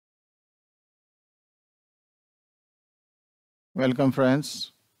Welcome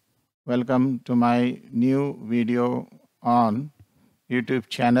friends, welcome to my new video on YouTube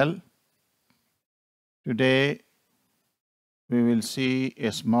channel. Today we will see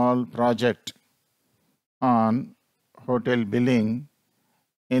a small project on hotel billing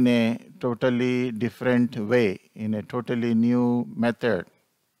in a totally different way, in a totally new method.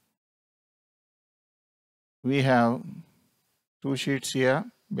 We have two sheets here,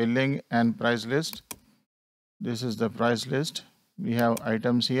 billing and price list. This is the price list. We have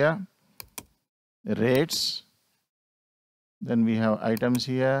items here, rates, then we have items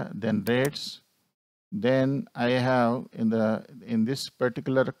here, then rates. Then I have in this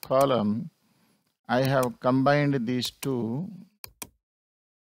particular column, I have combined these two.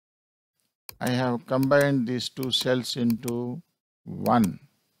 I have combined these two cells into one,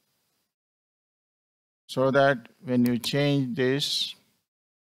 so that when you change this,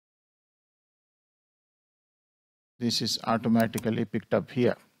 this is automatically picked up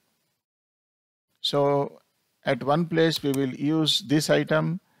here. So at one place we will use this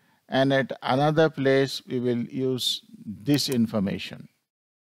item, and at another place we will use this information.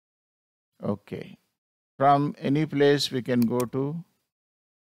 Okay. From any place we can go to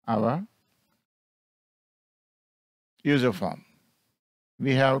our user form.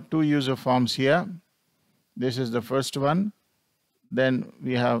 We have two user forms here. This is the first one. Then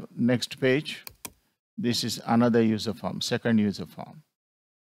we have next page. This is another user form, second user form.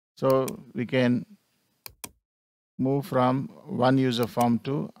 So we can move from one user form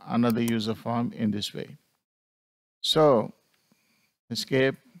to another user form in this way. So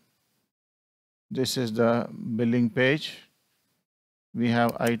escape. This is the billing page. We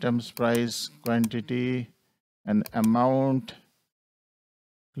have items, price, quantity, and amount.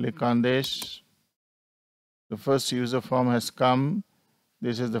 Click on this. The first user form has come.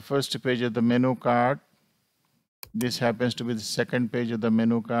 This is the first page of the menu card. This happens to be the second page of the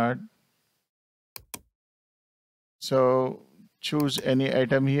menu card. So choose any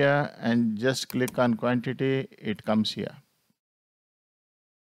item here and just click on quantity. It comes here.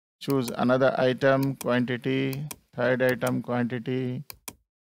 Choose another item, quantity, third item, quantity,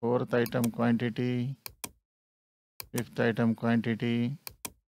 fourth item, quantity, fifth item, quantity.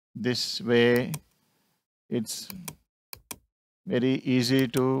 This way it's very easy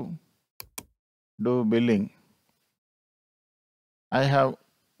to do billing. I have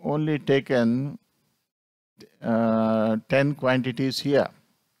only taken 10 quantities here.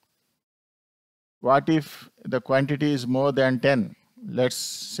 What if the quantity is more than 10? Let's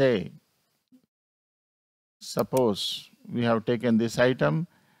say, suppose we have taken this item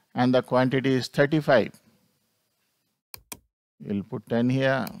and the quantity is 35. We'll put 10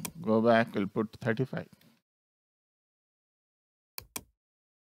 here, go back, we'll put 35.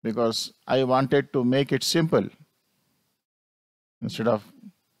 Because I wanted to make it simple. Instead of,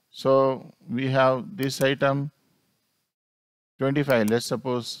 so we have this item 25. Let's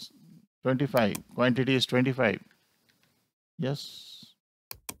suppose 25. Quantity is 25. Yes.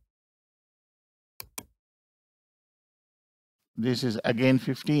 This is again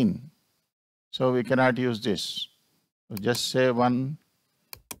 15. So we cannot use this. So just say 1,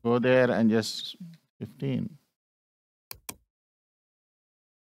 go there and just 15.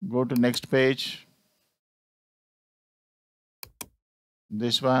 Go to next page.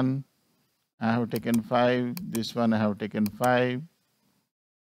 This one I have taken 5. This one I have taken 5.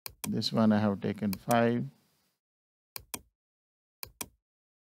 This one I have taken 5.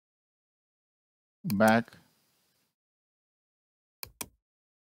 Back.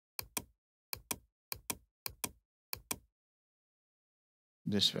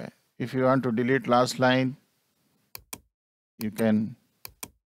 This way. If you want to delete last line, you can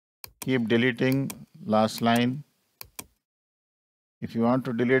keep deleting last line. If you want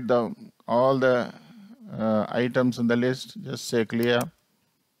to delete all the items in the list, just say clear.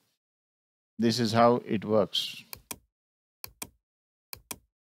 This is how it works.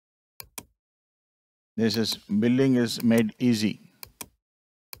 This is billing is made easy.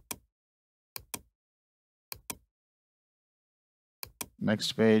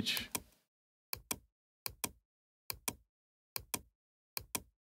 Next page.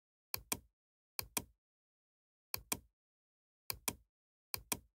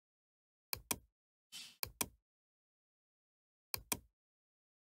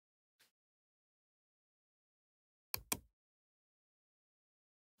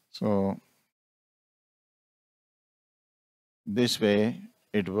 So this way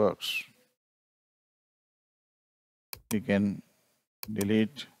it works. We can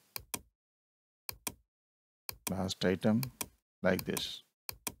delete last item like this.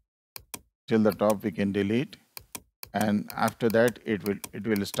 Till the top we can delete. and after that it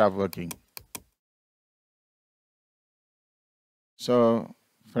will stop working. So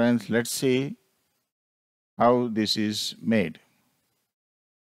friends, let's see how this is made.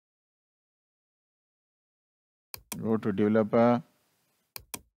 Go to developer,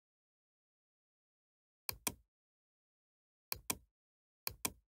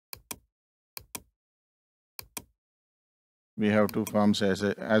 we have two forms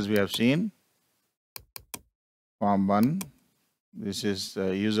as we have seen. Form 1, this is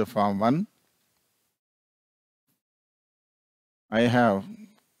user form 1. I have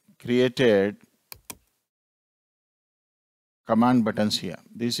created command buttons here.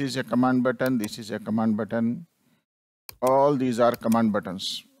 This is a command button, this is a command button. All these are command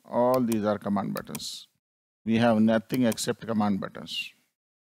buttons. All these are command buttons. We have nothing except command buttons.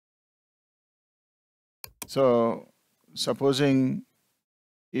 So supposing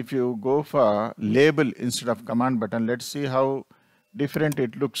if you go for label instead of command button, let's see how different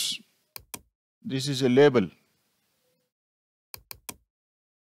it looks. This is a label.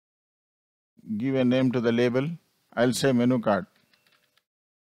 Give a name to the label. I'll say menu card.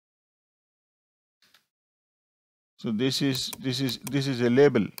 So this is a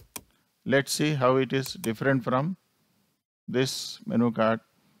label. Let's see how it is different from this menu card.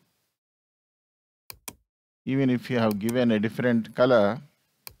 Even if you have given a different color,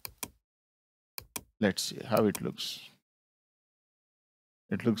 let's see how it looks.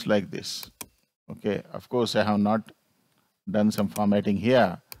 It looks like this. Okay, of course I have not done some formatting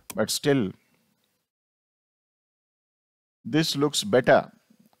here, but still this looks better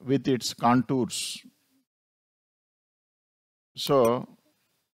with its contours. So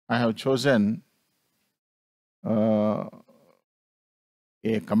I have chosen a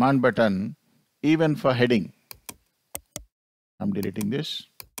command button even for heading. I'm deleting this.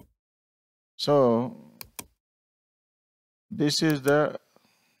 So this is the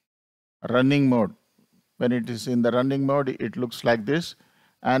running mode. When it is in the running mode, it looks like this,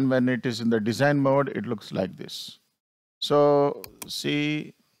 and when it is in the design mode, it looks like this. So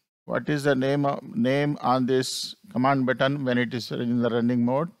see what is the name on this command button when it is in the running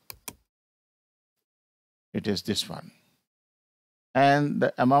mode. It is this one, and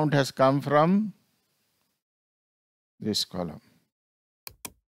the amount has come from this column.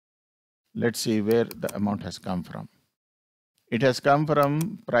 Let's see where the amount has come from. It has come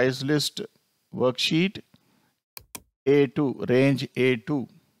from price list worksheet A2, range A2.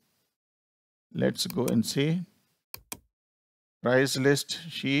 Let's go and see price list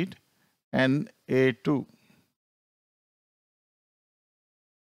sheet and A2.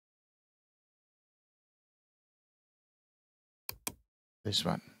 This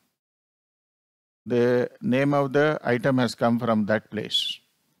one. The name of the item has come from that place.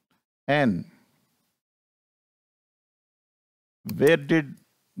 And where did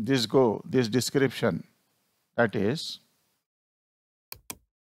this go, this description? That is,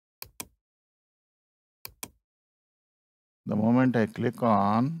 the moment I click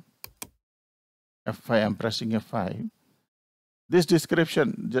on F5, I'm pressing F5, this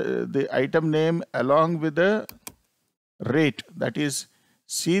description, the item name along with the rate, that is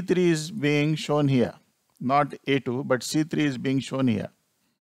C3 is being shown here, not A2, but C3 is being shown here.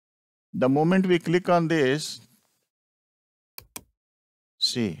 The moment we click on this,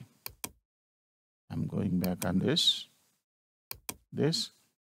 see, I'm going back on this.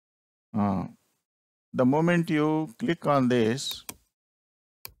 The moment you click on this,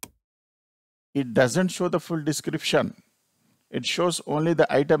 it doesn't show the full description. It shows only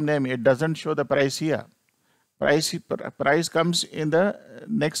the item name. It doesn't show the price here. Price comes in the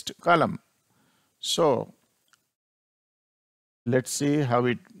next column. So let's see how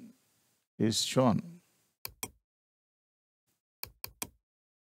it is shown.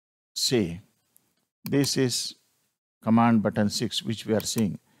 See, this is command button 6, which we are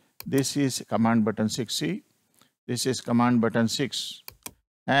seeing. This is command button 6. See, this is command button 6.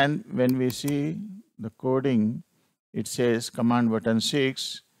 And when we see the coding, it says command button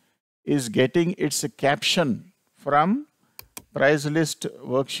 6 is getting its caption from price list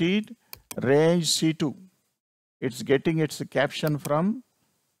worksheet range C2. It's getting its caption from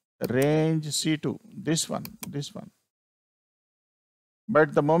range C2. This one.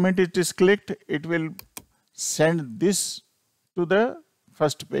 But the moment it is clicked, it will send this to the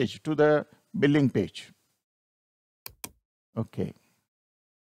first page, to the billing page. Okay.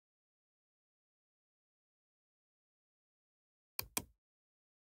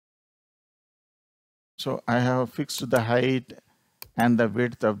 So I have fixed the height and the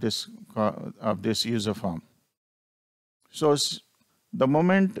width of this user form. So the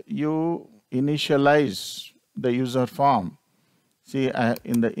moment you initialize the user form. See,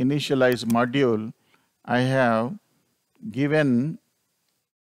 in the initialize module, I have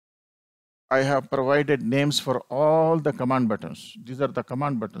provided names for all the command buttons. These are the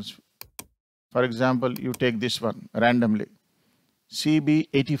command buttons. For example, you take this one randomly,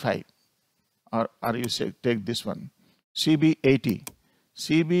 CB85, or you say take this one, CB80.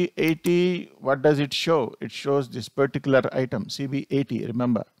 CB80, what does it show? It shows this particular item, CB80,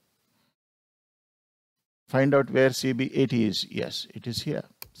 remember. Find out where CB80 is. Yes, it is here,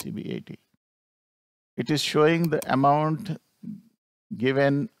 CB80. It is showing the amount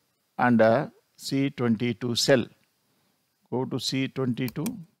given under C22 cell. Go to C22,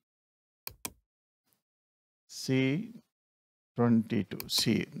 C22,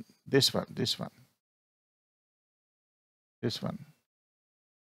 see this one.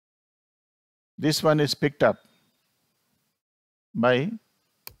 This one is picked up by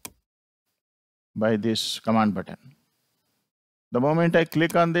this command button. The moment I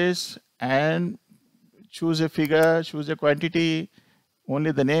click on this and choose a figure, choose a quantity,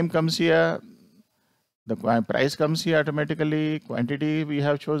 only the name comes here, the price comes here automatically, quantity we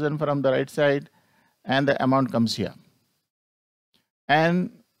have chosen from the right side, and the amount comes here.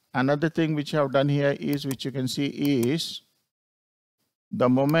 And another thing which I have done here is, which you can see is, the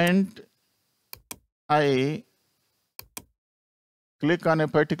moment I click on a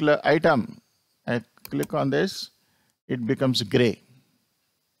particular item, I click on this, it becomes gray.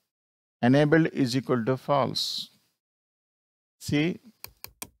 Enabled is equal to false. See,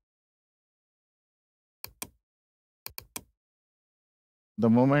 the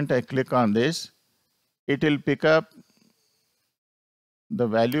moment I click on this, it will pick up the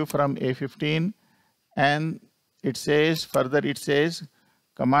value from A15, and it says, further it says,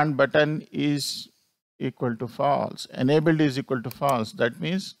 command button is equal to false. Enabled is equal to false. That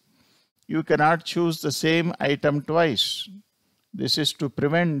means you cannot choose the same item twice. This is to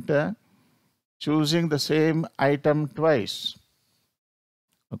prevent choosing the same item twice.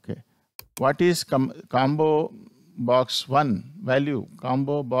 Okay. What is combo box 1 value?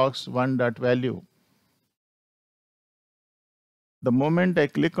 Combo box 1 dot value. The moment I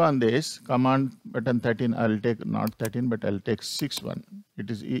click on this command button 13, I'll take not 13, but I'll take 6 one.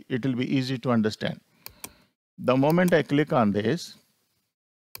 It will be easy to understand. The moment I click on this,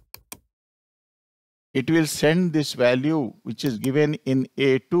 it will send this value which is given in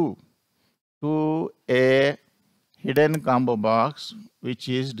A2 to a hidden combo box which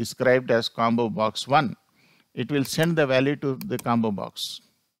is described as combo box 1. It will send the value to the combo box.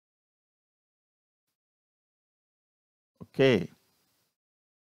 Okay.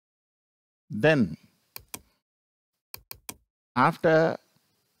 Then after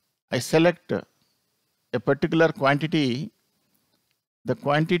I select a particular quantity, the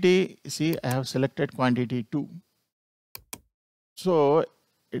quantity, see, I have selected quantity 2. So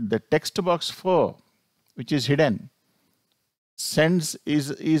the text box 4, which is hidden, is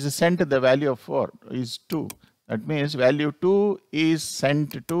sent the value of 4 is 2. That means value 2 is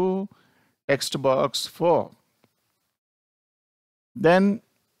sent to text box 4. Then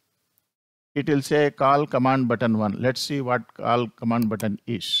it will say call command button 1. Let's see what call command button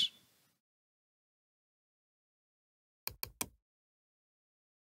is.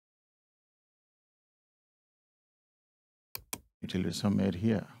 It will be somewhere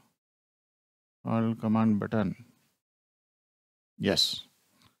here. Call command button. Yes.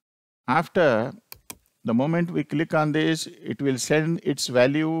 After the moment we click on this, it will send its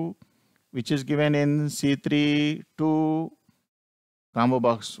value which is given in C3 to combo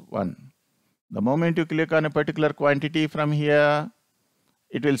box 1. The moment you click on a particular quantity from here,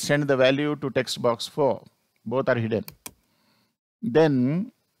 it will send the value to text box 4. Both are hidden.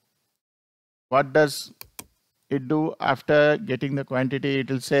 Then what does it do after getting the quantity? It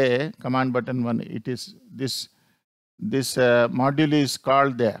will say command button 1. It is this module is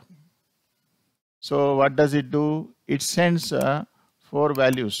called there. So what does it do? It sends 4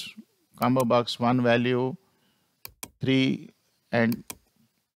 values, combo box 1 value, 3, and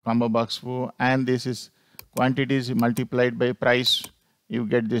combo box 4, and this is quantities multiplied by price. You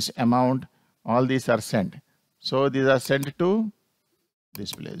get this amount. All these are sent. So these are sent to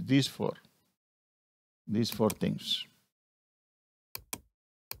this place. These four things.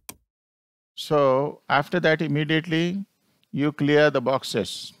 So after that, immediately you clear the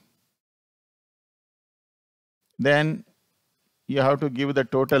boxes. Then you have to give the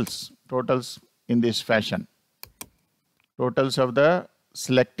totals in this fashion. Totals of the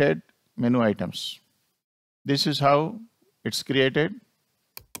selected menu items. This is how it's created.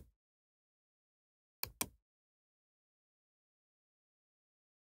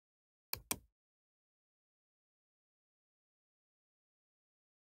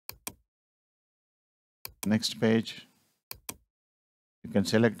 Next page, you can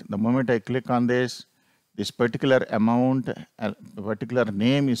select. The moment I click on this particular amount, particular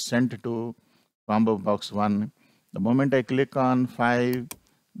name is sent to combo box 1. The moment I click on 5,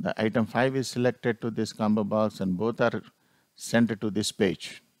 the item 5 is selected to this combo box and both are sent to this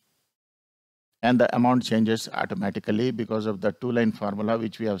page. And the amount changes automatically because of the two-line formula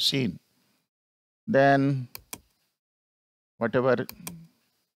which we have seen. Then whatever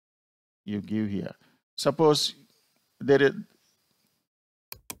you give here, suppose there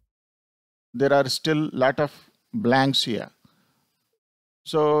are still lot of blanks here,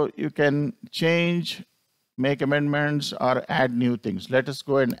 so you can change, make amendments or add new things. Let us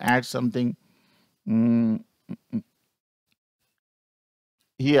go and add something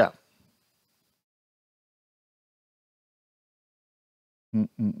here.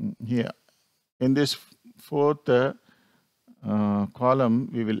 Here in this fourth column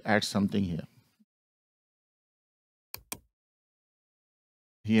we will add something here.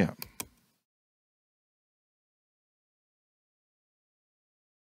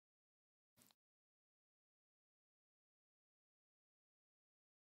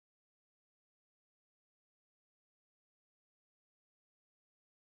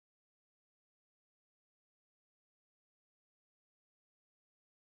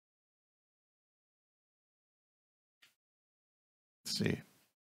 See,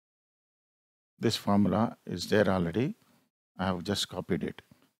 this formula is there already. I have just copied it.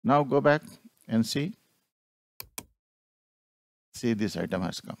 Now go back and see. See, this item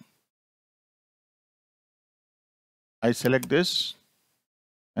has come. I select this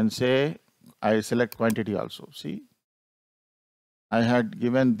and say I select quantity also. See, I had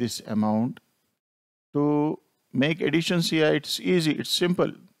given this amount. To make additions here, it's easy, it's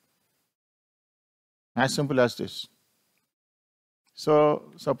simple. As simple as this.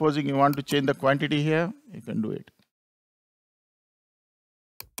 So supposing you want to change the quantity here, you can do it.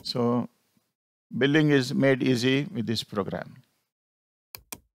 So billing is made easy with this program.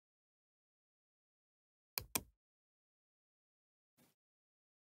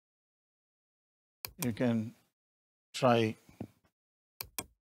 You can try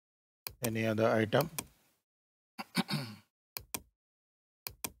any other item.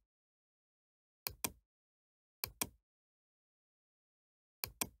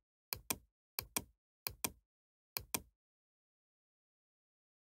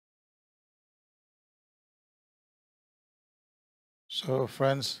 So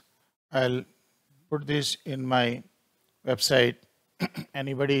friends, I'll put this in my website.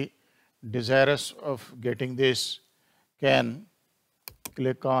 Anybody desirous of getting this can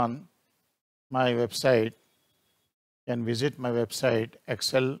click on my website, can visit my website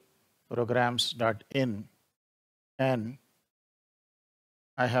excelprograms.in, and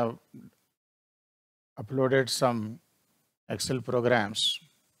I have uploaded some Excel programs.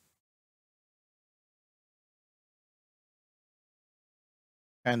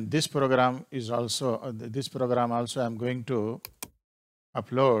 And this program is also, I'm going to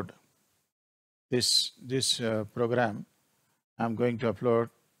upload this program. I'm going to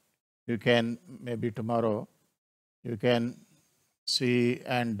upload. You can, maybe tomorrow, you can see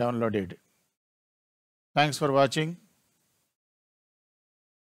and download it. Thanks for watching.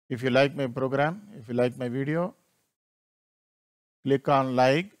 If you like my program, if you like my video, click on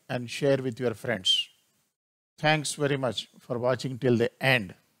like and share with your friends. Thanks very much for watching till the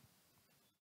end.